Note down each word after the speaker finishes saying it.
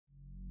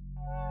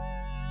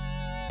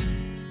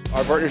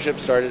Our partnership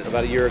started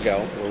about a year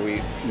ago when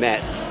we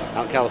met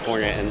out in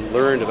California and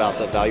learned about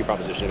the value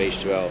proposition of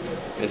H2O.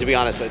 And to be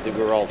honest, I think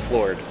we were all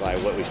floored by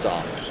what we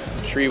saw.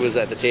 Sri was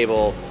at the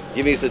table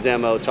giving us a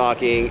demo,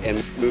 talking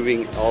and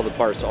moving all the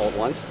parts all at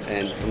once.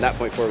 And from that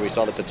point forward, we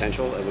saw the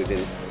potential, and we've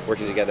been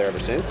working together ever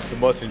since. The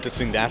most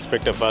interesting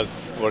aspect of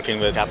us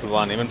working with Capital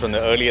One, even from the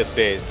earliest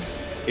days,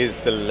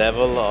 is the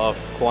level of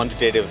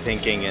quantitative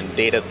thinking and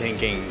data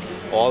thinking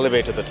all the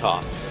way to the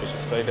top, which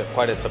is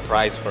quite a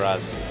surprise for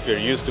us. We're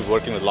used to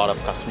working with a lot of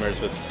customers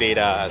with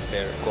data as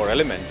their core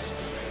elements,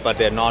 but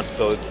they're not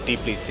so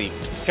deeply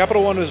seeked.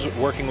 Capital One is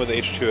working with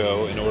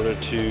H2O in order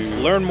to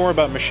learn more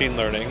about machine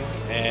learning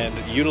and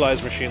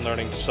utilize machine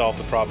learning to solve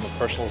the problem of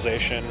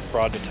personalization,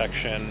 fraud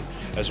detection,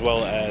 as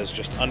well as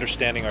just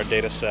understanding our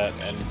data set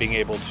and being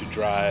able to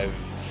drive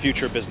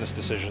future business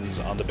decisions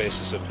on the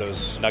basis of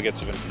those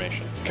nuggets of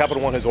information.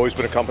 Capital One has always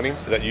been a company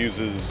that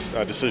uses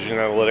decision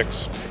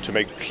analytics to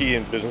make key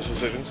in business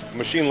decisions.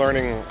 Machine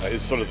learning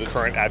is sort of the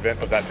current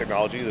advent of that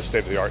technology, the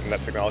state of the art in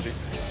that technology.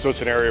 So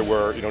it's an area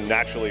where,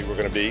 naturally we're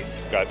going to be.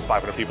 We've got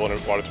 500 people in an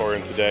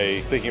auditorium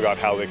today thinking about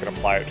how they can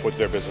apply it towards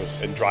their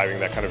business and driving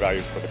that kind of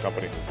value for the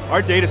company.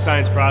 Our data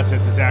science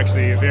process is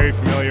actually very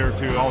familiar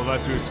to all of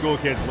us who as school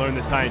kids learn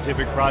the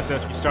scientific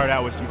process. You start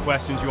out with some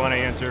questions you want to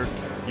answer.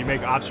 You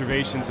make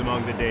observations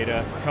among the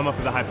data, come up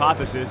with a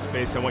hypothesis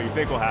based on what you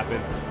think will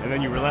happen, and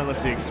then you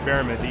relentlessly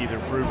experiment to either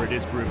prove or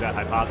disprove that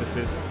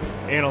hypothesis,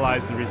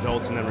 analyze the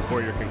results, and then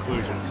report your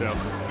conclusions. So,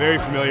 very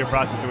familiar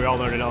process that we all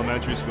learned in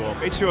elementary school.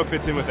 H2O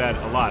fits in with that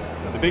a lot.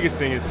 The biggest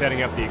thing is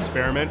setting up the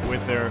experiment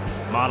with their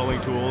modeling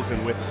tools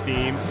and with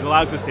STEAM. It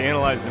allows us to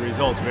analyze the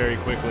results very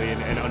quickly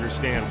and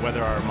understand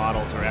whether our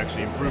models are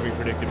actually improving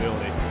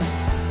predictability.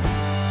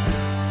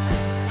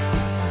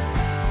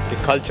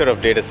 The culture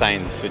of data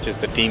science, which is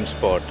the team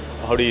sport,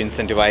 how do you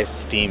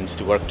incentivize teams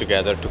to work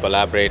together, to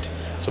collaborate,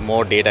 so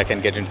more data can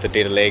get into the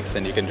data lakes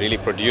and you can really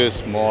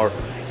produce more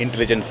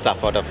intelligent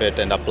stuff out of it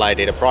and apply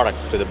data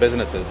products to the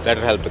businesses. That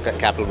will help the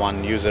Capital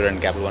One user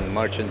and Capital One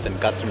merchants and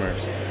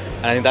customers.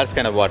 And I think that's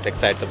kind of what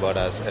excites about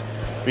us.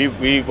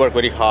 We work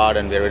very hard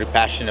and we're very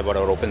passionate about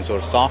our open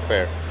source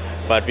software,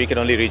 but we can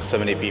only reach so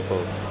many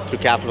people. Through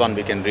Capital One,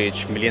 we can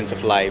reach millions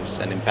of lives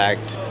and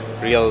impact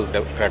real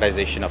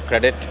democratization of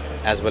credit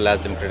as well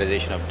as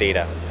democratization of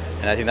data.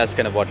 And I think that's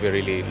kind of what we're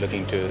really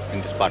looking to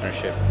in this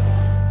partnership.